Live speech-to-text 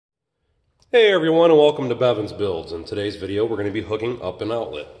Hey everyone, and welcome to Bevins Builds. In today's video we're going to be hooking up an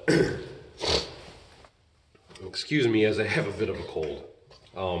outlet. Excuse me as I have a bit of a cold.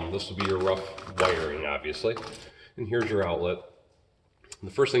 This will be your rough wiring obviously. And here's your outlet. And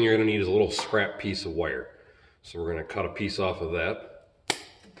the first thing you're going to need is a little scrap piece of wire. So we're going to cut a piece off of that.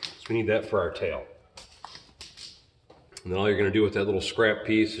 So we need that for our tail. And then all you're going to do with that little scrap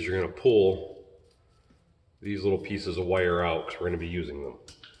piece is you're going to pull these little pieces of wire out because we're going to be using them.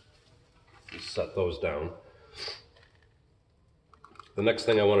 Just set those down. The next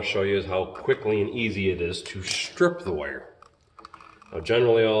thing I want to show you is how quickly and easy it is to strip the wire. Now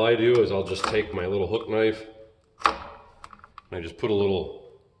generally all I do is I'll just take my little hook knife and I just put a little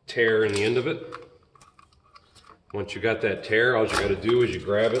tear in the end of it. Once you got that tear, all you got to do is you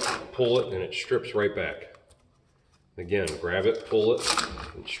grab it, pull it, and it strips right back. Again, grab it, pull it,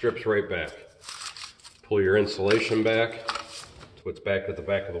 and it strips right back. Pull your insulation back so it's back at the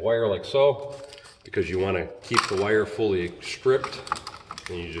back of the wire like so, because you want to keep the wire fully stripped.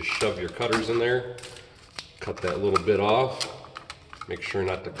 And you just shove your cutters in there, cut that little bit off, make sure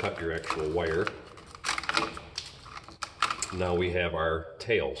not to cut your actual wire. Now we have our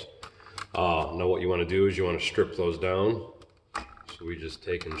tails. Now what you want to do is you want to strip those down. So we just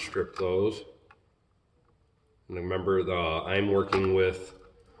take and strip those. And remember, I'm working with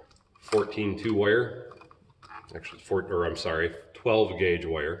 14-2 wire. Actually, 12 gauge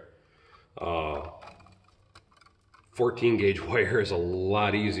wire. 14 gauge wire is a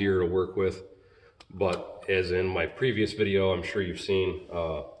lot easier to work with, but as in my previous video, I'm sure you've seen,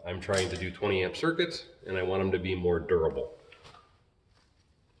 I'm trying to do 20 amp circuits and I want them to be more durable.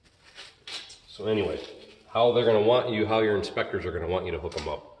 So anyway, how they're going to want you, how your inspectors are going to want you to hook them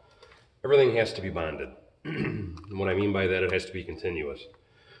up. Everything has to be bonded. And what I mean by that, it has to be continuous.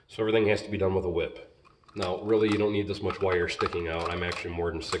 So everything has to be done with a whip. Now, really, you don't need this much wire sticking out. I'm actually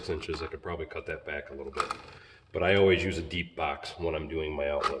more than 6 inches. I could probably cut that back a little bit. But I always use a deep box when I'm doing my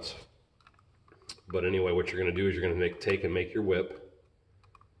outlets. But anyway, what you're going to do is you're going to take and make your whip.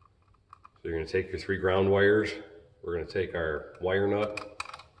 So you're going to take your 3 ground wires. We're going to take our wire nut.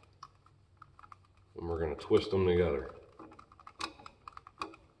 And we're going to twist them together.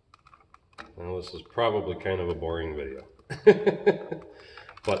 Now, this is probably kind of a boring video.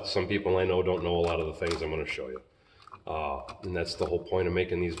 But some people I know don't know a lot of the things I'm going to show you. And that's the whole point of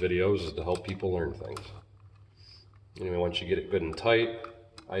making these videos, is to help people learn things. Anyway, once you get it good and tight,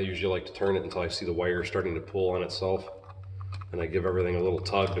 I usually like to turn it until I see the wire starting to pull on itself. And I give everything a little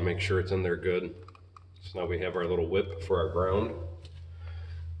tug to make sure it's in there good. So now we have our little whip for our ground.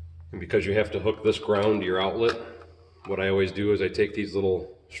 And because you have to hook this ground to your outlet, what I always do is I take these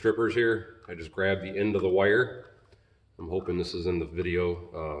little strippers here, I just grab the end of the wire. I'm hoping this is in the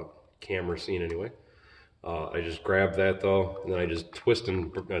video camera scene anyway. I just grab that though, and then I just twist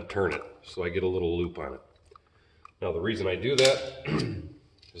and turn it, so I get a little loop on it. Now the reason I do that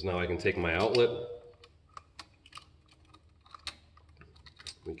is now I can take my outlet.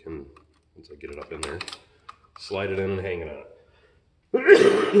 We can, once I get it up in there, slide it in and hang it on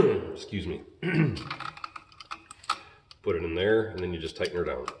it. Excuse me. Put it in there, and then you just tighten her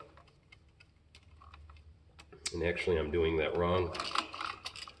down. And actually I'm doing that wrong.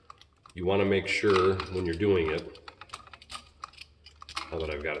 You want to make sure when you're doing it, now that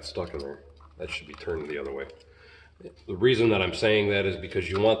I've got it stuck in there, that should be turned the other way. The reason that I'm saying that is because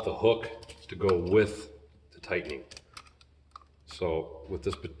you want the hook to go with the tightening. So with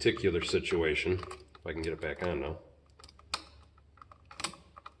this particular situation, if I can get it back on now,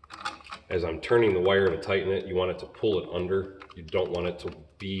 as I'm turning the wire to tighten it, you want it to pull it under. You don't want it to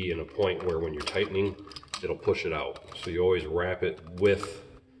be in a point where when you're tightening, it'll push it out. So you always wrap it with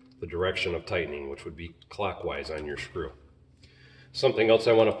the direction of tightening, which would be clockwise on your screw. Something else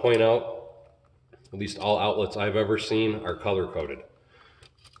I want to point out, at least all outlets I've ever seen are color coded.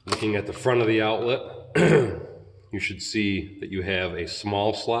 Looking at the front of the outlet, you should see that you have a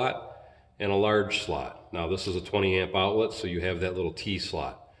small slot and a large slot. Now this is a 20 amp outlet, so you have that little T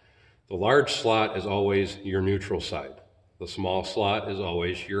slot. The large slot is always your neutral side. The small slot is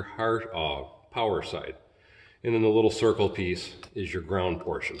always your power side. And then the little circle piece is your ground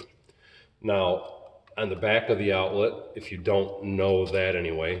portion. Now, on the back of the outlet, if you don't know that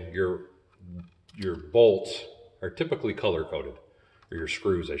anyway, your bolts are typically color-coded, or your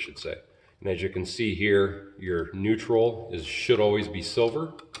screws, I should say. And as you can see here, your neutral should always be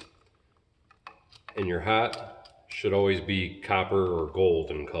silver, and your hot should always be copper or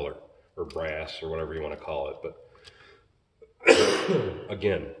gold in color, or brass, or whatever you want to call it. But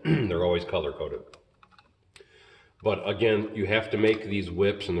again, they're always color-coded. But again, you have to make these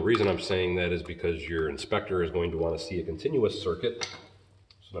whips, and the reason I'm saying that is because your inspector is going to want to see a continuous circuit.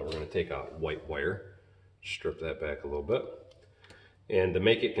 So now we're going to take out white wire, strip that back a little bit. And to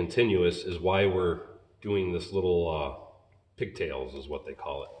make it continuous is why we're doing this little pigtails is what they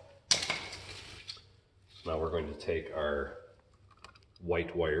call it. So now we're going to take our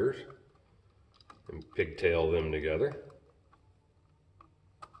white wires and pigtail them together.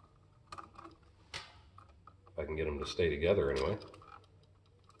 If I can get them to stay together anyway.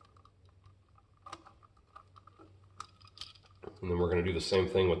 And then we're going to do the same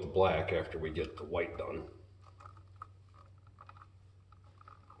thing with the black after we get the white done.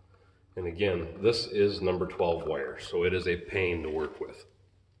 And again, this is number 12 wire, so it is a pain to work with.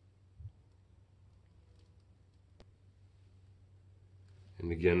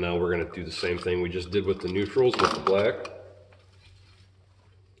 And again, now we're going to do the same thing we just did with the neutrals with the black.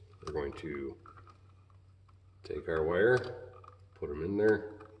 We're going to take our wire, put them in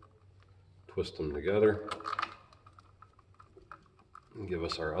there, twist them together, and give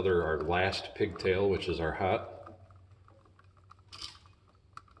us our last pigtail, which is our hot.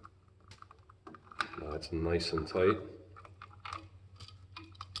 Now it's nice and tight.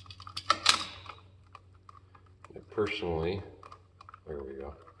 I personally, there we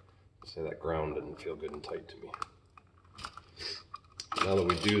go. Say that ground didn't feel good and tight to me. Now that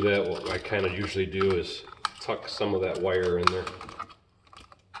we do that, what I kind of usually do is tuck some of that wire in there.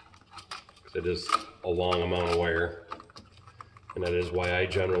 It is a long amount of wire. And that is why I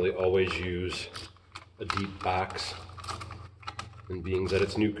generally always use a deep box. And being that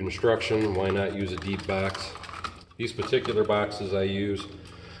it's new construction, why not use a deep box? These particular boxes I use,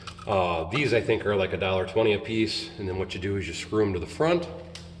 these I think are like $1.20 a piece. And then what you do is you screw them to the front.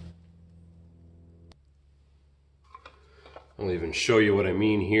 I'll even show you what I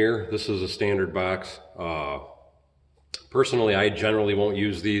mean here. This is a standard box. Personally, I generally won't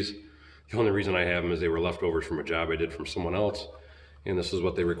use these. The only reason I have them is they were leftovers from a job I did from someone else. And this is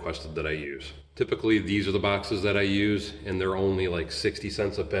what they requested that I use. Typically, these are the boxes that I use, and they're only like 60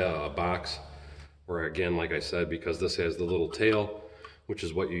 cents a box. Or again, like I said, because this has the little tail, which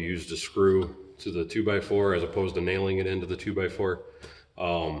is what you use to screw to the 2x4 as opposed to nailing it into the 2x4.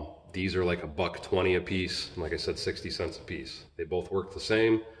 These are like $1.20 a piece, and like I said, 60 cents a piece. They both work the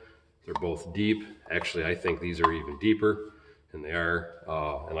same. They're both deep. Actually, I think these are even deeper, and they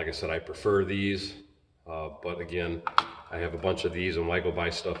are. And like I said, I prefer these. But again, I have a bunch of these, and why go buy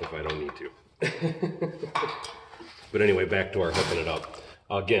stuff if I don't need to? But anyway, back to our hooking it up.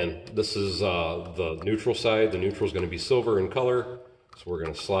 Again, this is the neutral side. The neutral is going to be silver in color, so we're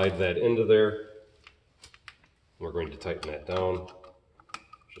going to slide that into there. We're going to tighten that down,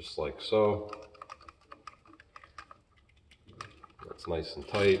 just like so. That's nice and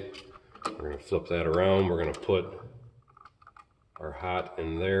tight. We're going to flip that around. We're going to put our hot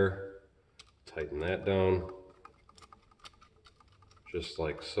in there, tighten that down, just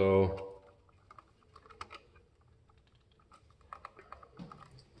like so.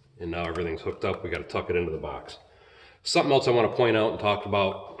 And now everything's hooked up. We got to tuck it into the box. Something else I want to point out and talk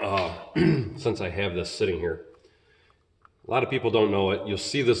about since I have this sitting here. A lot of people don't know it. You'll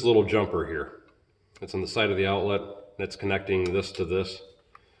see this little jumper here. It's on the side of the outlet. That's connecting this to this.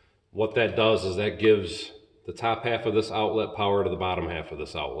 What that does is that gives the top half of this outlet power to the bottom half of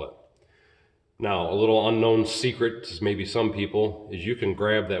this outlet. Now, a little unknown secret to maybe some people is you can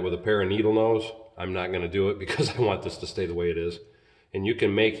grab that with a pair of needle nose. I'm not going to do it because I want this to stay the way it is. And you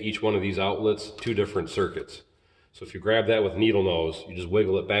can make each one of these outlets 2 different circuits. So if you grab that with needle nose, you just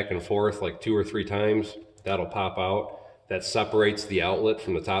wiggle it back and forth like 2 or 3 times. That'll pop out. That separates the outlet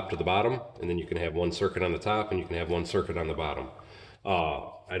from the top to the bottom, and then you can have 1 circuit on the top and you can have 1 circuit on the bottom.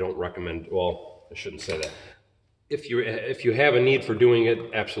 I don't recommend, well, I shouldn't say that. If you have a need for doing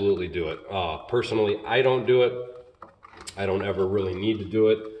it, absolutely do it. Personally, I don't do it. I don't ever really need to do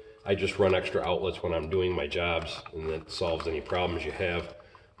it. I just run extra outlets when I'm doing my jobs, and that solves any problems you have.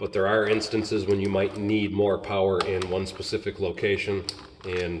 But there are instances when you might need more power in one specific location,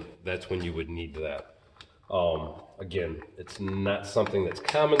 and that's when you would need that. Again, it's not something that's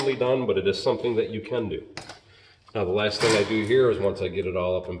commonly done, but it is something that you can do. Now, the last thing I do here is once I get it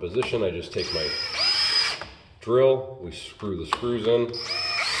all up in position, I just take my drill, we screw the screws in.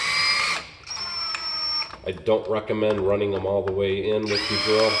 I don't recommend running them all the way in with your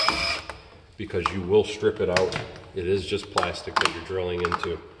drill because you will strip it out. It is just plastic that you're drilling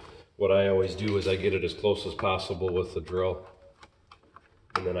into. What I always do is I get it as close as possible with the drill,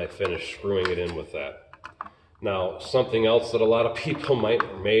 and then I finish screwing it in with that. Now, something else that a lot of people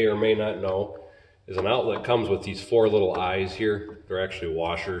may or may not know is an outlet comes with these 4 little eyes here. They're actually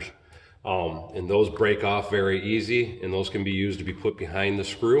washers. And those break off very easy, and those can be used to be put behind the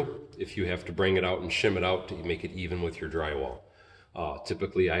screw if you have to bring it out and shim it out to make it even with your drywall.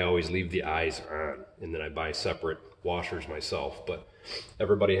 Typically, I always leave the eyes on, and then I buy separate washers myself, but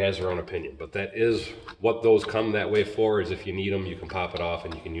everybody has their own opinion. But that is what those come that way for, is if you need them, you can pop it off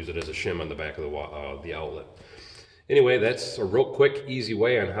and you can use it as a shim on the back of the outlet. Anyway, that's a real quick, easy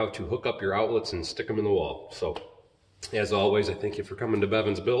way on how to hook up your outlets and stick them in the wall. So, as always, I thank you for coming to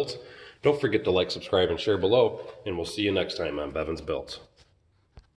Bevins Builds. Don't forget to like, subscribe, and share below, and we'll see you next time on Bevins Builds.